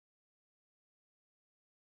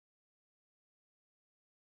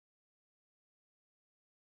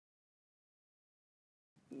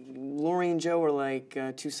Laurie and Jo are like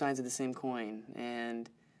two sides of the same coin, and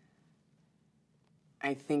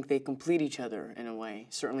I think they complete each other in a way,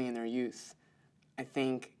 certainly in their youth. I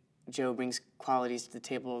think Jo brings qualities to the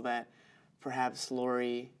table that perhaps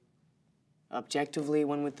Laurie, objectively,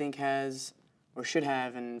 one would think has or should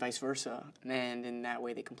have, and vice versa, and in that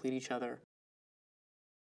way they complete each other.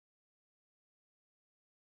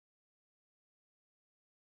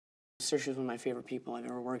 Saoirse is one of my favorite people I've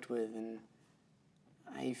ever worked with, and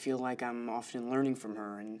I feel like I'm often learning from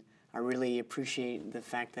her, and I really appreciate the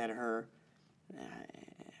fact that her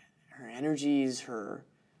energies, her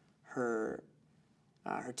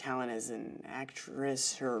talent as an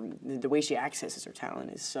actress, the way she accesses her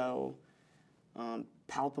talent is so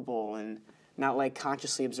palpable and not like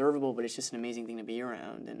consciously observable, but it's just an amazing thing to be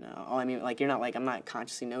around. And I mean, like, I'm not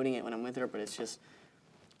consciously noting it when I'm with her, but it's just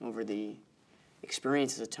over the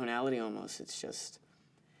experience as a tonality almost. It's just,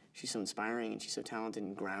 she's so inspiring and she's so talented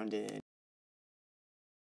and grounded.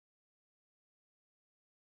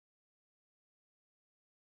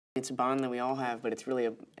 It's a bond that we all have, but it's really,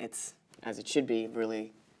 it's, as it should be,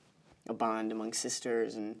 really a bond among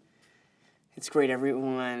sisters, and it's great.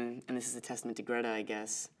 Everyone, and this is a testament to Greta, I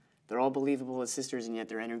guess, they're all believable as sisters, and yet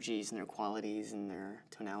their energies and their qualities and their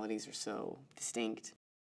tonalities are so distinct.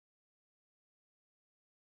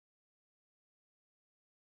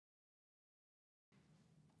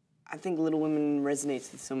 I think Little Women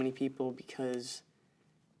resonates with so many people because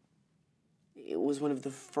it was one of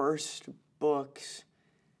the first books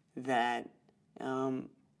that,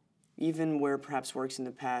 even where perhaps works in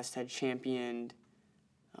the past had championed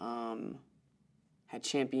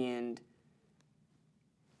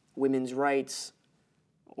women's rights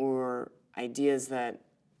or ideas that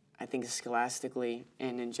I think scholastically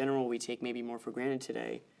and in general we take maybe more for granted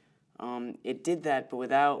today. It did that, but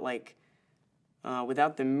without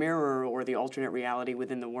the mirror or the alternate reality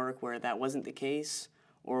within the work where that wasn't the case,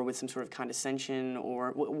 or with some sort of condescension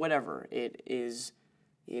or whatever.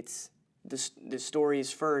 The story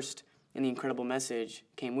is first, and the incredible message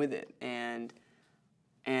came with it. And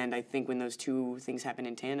I think when those two things happen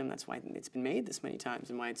in tandem, that's why it's been made this many times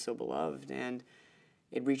and why it's so beloved. And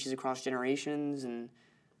it reaches across generations. And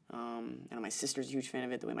my sister's a huge fan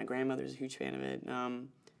of it, the way my grandmother's a huge fan of it.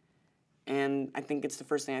 And I think it's the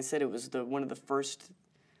first thing I said. It was one of the first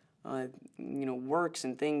works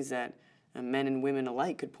and things that men and women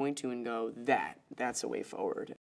alike could point to and go, that's a way forward.